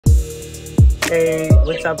Hey,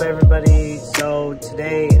 what's up everybody? So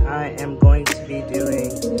today I am going to be doing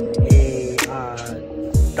a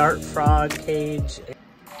dart frog cage.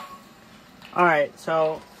 Alright,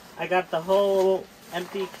 so I got the whole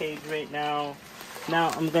empty cage right now.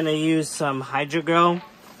 Now I'm going to use some Hydro.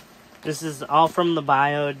 This is all from the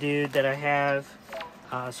BioActive that I have.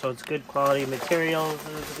 So it's good quality materials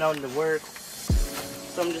and it's known to work.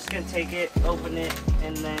 So I'm just going to take it, open it,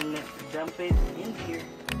 and then dump it in here.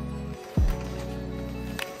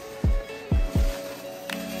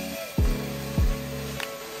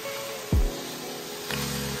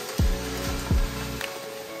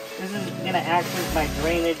 This is going to act as my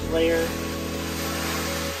drainage layer.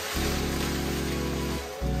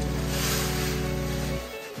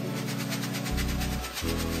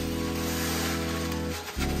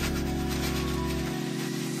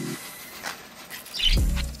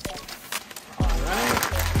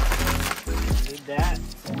 That,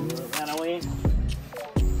 put that away.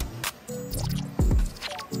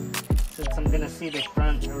 Since I'm gonna see the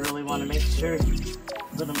front, I really want to make sure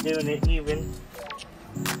that I'm doing it even,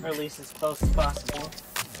 or at least as close as possible.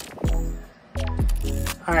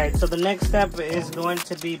 Alright, so the next step is going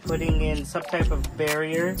to be putting in some type of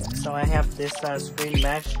barrier. So I have this screen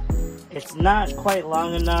mesh. It's not quite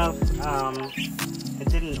long enough. I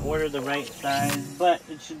didn't order the right size, but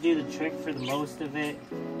it should do the trick for the most of it.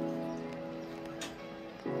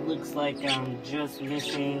 Looks like I'm just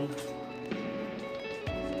missing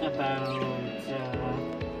about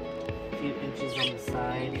a few inches on the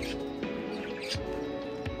side.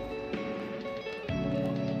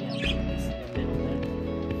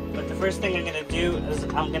 But the first thing I'm going to do is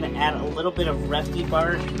I'm going to add a little bit of Refy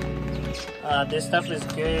bark. This stuff is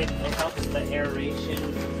good. It helps the aeration. So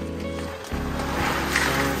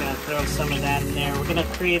we're going to throw some of that in there. We're going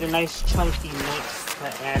to create a nice chunky mix to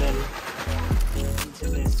add in to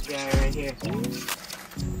this guy right here.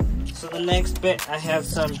 So the next bit, I have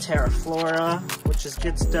some Terraflora, which is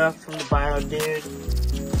good stuff from the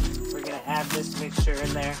BioActive. We're gonna add this mixture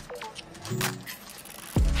in there.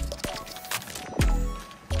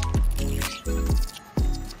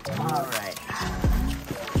 Alright.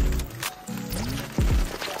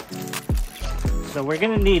 So we're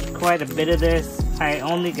gonna need quite a bit of this. I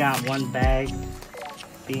only got one bag,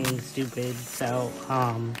 being stupid, so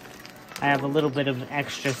I have a little bit of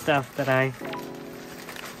extra stuff that I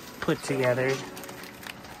put together.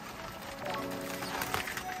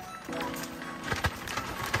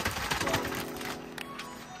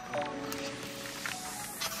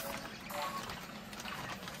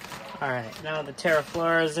 Alright, now the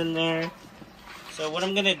Terraflora is in there. So what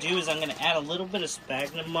I'm going to do is I'm going to add a little bit of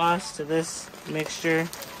sphagnum moss to this mixture.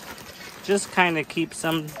 Just kind of keep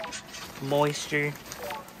some moisture.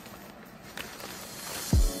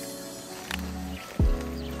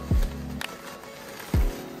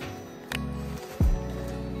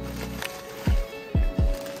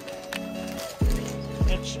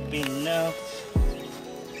 Should be enough.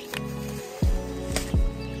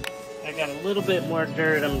 I got a little bit more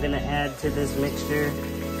dirt I'm gonna add to this mixture.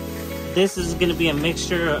 This is gonna be a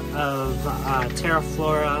mixture of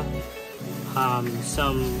Terraflora,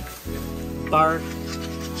 some bark,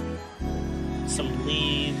 some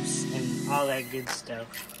leaves, and all that good stuff.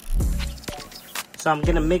 So I'm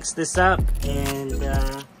gonna mix this up and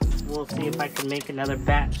we'll see if I can make another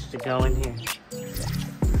batch to go in here.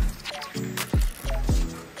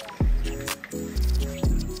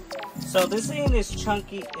 So this ain't as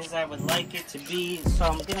chunky as I would like it to be, so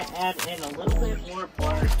I'm going to add in a little bit more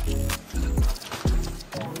bark.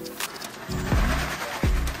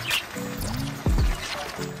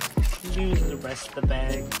 Use the rest of the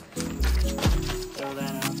bag. Throw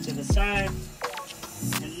that off to the side.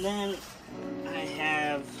 And then I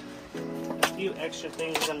have a few extra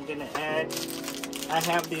things I'm going to add. I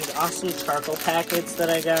have these awesome charcoal packets that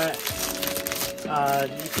I got.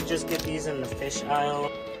 You can just get these in the fish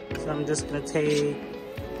aisle. So I'm just going to take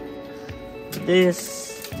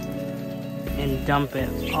this and dump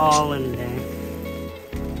it all in there.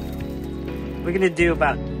 We're going to do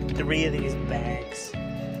about 3 of these bags.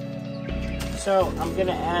 So I'm going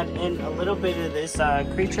to add in a little bit of this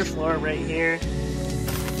creature floor right here.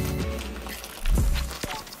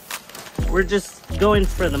 We're just going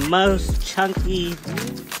for the most chunky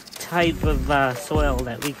type of soil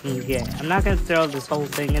that we can get. I'm not going to throw this whole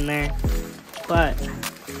thing in there, but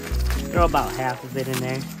throw about half of it in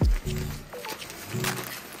there.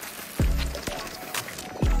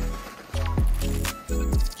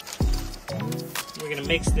 We're gonna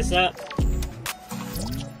mix this up.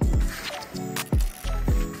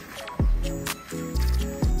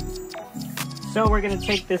 So we're gonna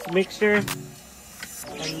take this mixture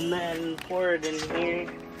and and then pour it in here.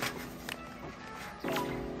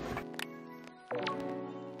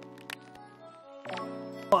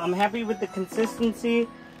 I'm happy with the consistency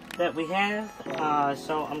that we have,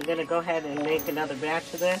 so I'm gonna go ahead and make another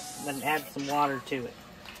batch of this, then add some water to it.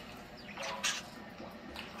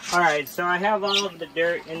 Alright, so I have all of the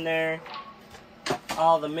dirt in there,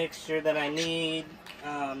 all the mixture that I need.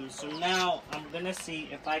 So now I'm gonna see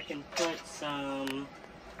if I can put some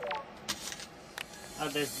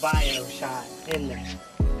of this BioActive in there.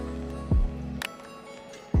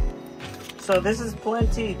 So this is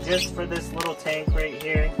plenty just for this little tank right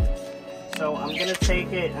here. So I'm gonna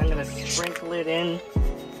take it, I'm gonna sprinkle it in.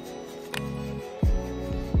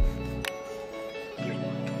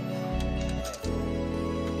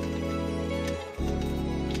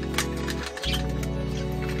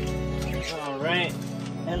 Alright,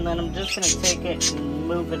 and then I'm just gonna take it and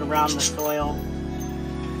move it around the soil.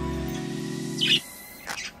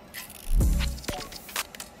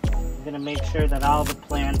 I'm gonna make sure that all the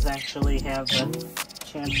plants actually have a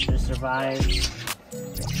chance to survive.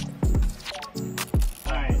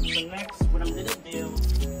 Alright, so next what I'm gonna do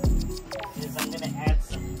is I'm gonna add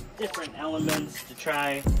some different elements to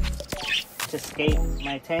try to scape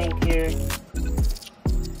my tank here.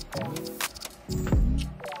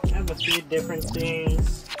 I have a few different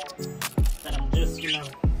things that I'm just gonna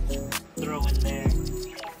throw in there,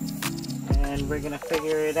 and we're gonna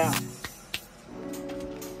figure it out.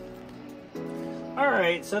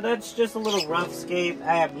 Alright, so that's just a little rough scape.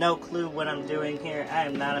 I have no clue what I'm doing here. I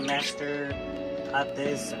am not a master at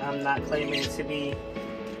this. I'm not claiming to be.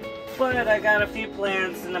 But I got a few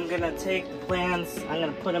plants, and I'm going to take the plants, I'm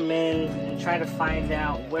going to put them in and try to find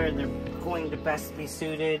out where they're going to best be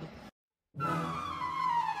suited.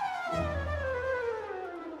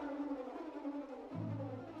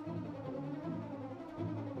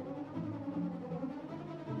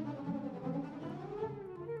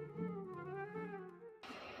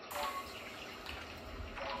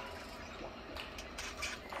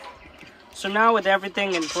 So now with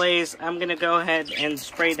everything in place, I'm going to go ahead and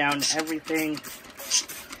spray down everything.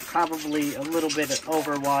 Probably a little bit of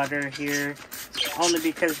overwater here, only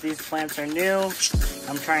because these plants are new.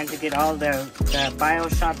 I'm trying to get all the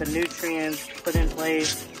BioActive, the nutrients put in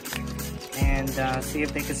place, and see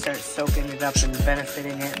if they can start soaking it up and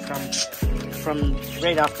benefiting it from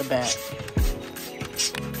right off the bat.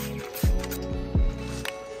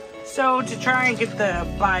 So to try and get the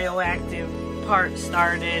BioActive part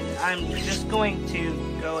started, I'm just going to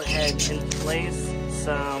go ahead and place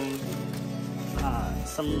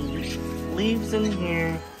some leaves in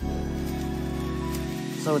here.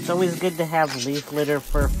 So it's always good to have leaf litter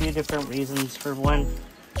for a few different reasons. For one,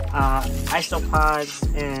 isopods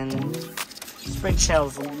and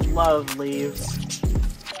springtails love leaves.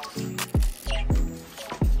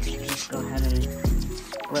 Just go ahead and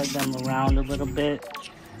spread them around a little bit.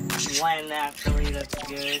 Land naturally, that's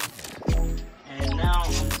good. And now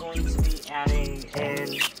I'm going to be adding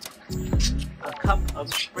in a cup of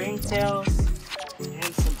springtails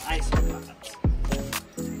and some isopods.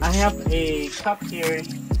 I have a cup here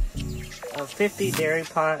of 50 dairy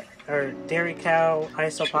cow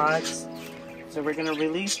isopods. So we're gonna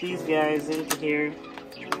release these guys into here,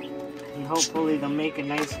 and hopefully they'll make a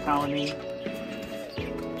nice colony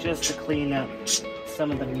just to clean up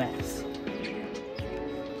some of the mess.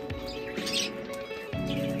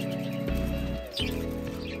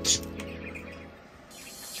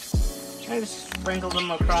 I just sprinkle them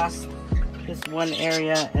across this one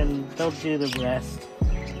area, and they'll do the rest.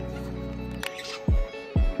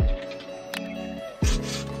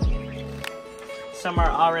 Some are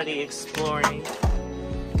already exploring.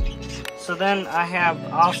 So then I have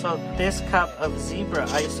also this cup of zebra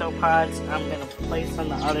isopods I'm going to place on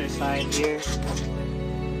the other side here.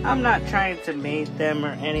 I'm not trying to mate them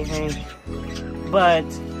or anything, but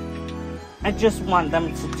I just want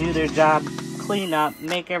them to do their job, clean up,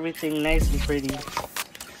 make everything nice and pretty.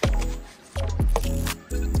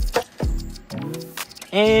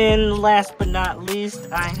 And last but not least,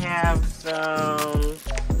 I have some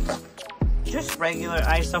just regular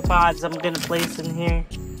isopods I'm gonna place in here.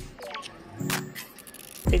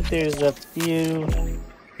 I think there's a few.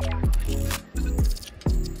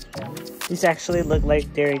 These actually look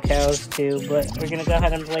like dairy cows too, but we're gonna go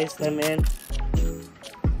ahead and place them in.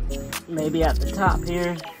 Maybe at the top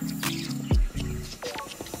here.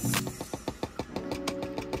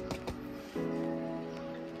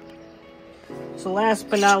 So last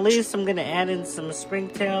but not least, I'm gonna add in some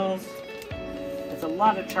springtails. It's a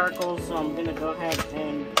lot of charcoal, so I'm gonna go ahead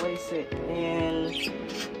and place it in.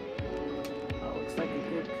 Oh, looks like a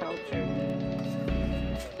good culture.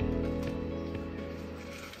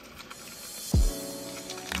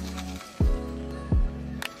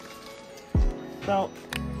 So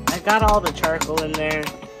I got all the charcoal in there.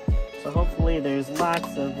 So hopefully there's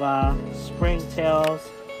lots of springtails.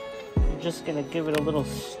 I'm just gonna give it a little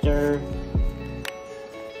stir.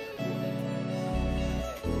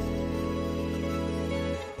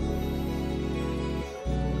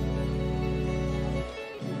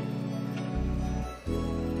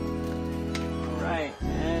 Alright,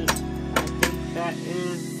 and I think that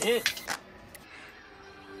is it.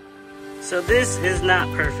 So this is not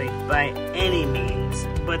perfect by any means,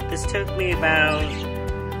 but this took me about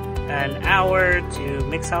an hour to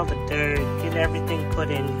mix all the dirt, get everything put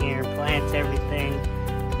in here, plant everything,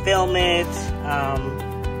 film it,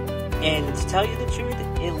 and to tell you the truth,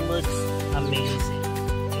 it looks amazing.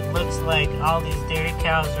 It looks like all these dairy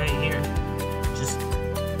cows right here, just,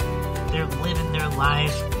 they're living their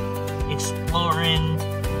life, exploring,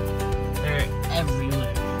 they're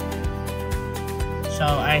everywhere. So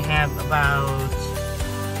I have about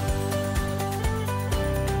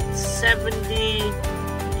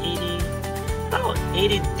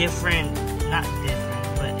 80 different, not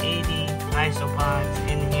different, but 80 isopods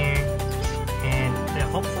in here. And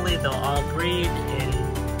hopefully they'll all breed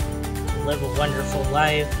and live a wonderful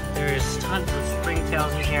life. There's tons of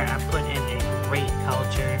springtails in here. I put in a great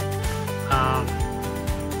culture.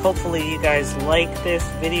 Hopefully you guys like this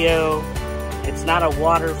video. It's not a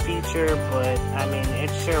water feature, but I mean,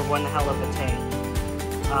 it's sure one hell of a tank.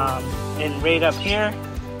 And right up here,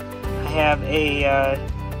 I have a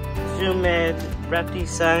Zoom-Ed Repti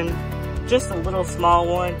Sun, just a little small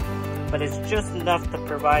one, but it's just enough to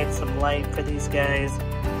provide some light for these guys.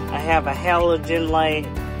 I have a halogen light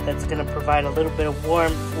that's going to provide a little bit of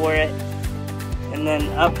warmth for it. And then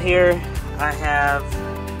up here, I have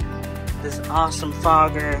this awesome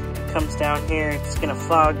fogger. It comes down here, it's going to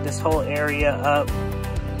fog this whole area up,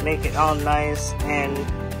 make it all nice, and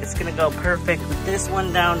it's going to go perfect with this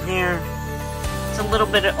one down here. It's a little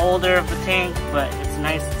bit older of a tank, but it's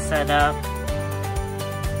nice to set up.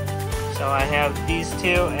 So I have these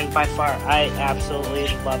two, and by far, I absolutely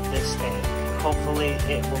love this tank. Hopefully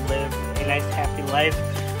it will live a nice, happy life.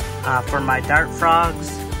 For my dart frogs,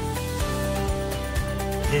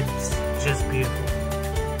 it's just beautiful.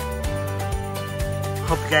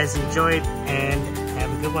 Hope you guys enjoyed, and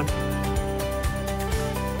have a good one.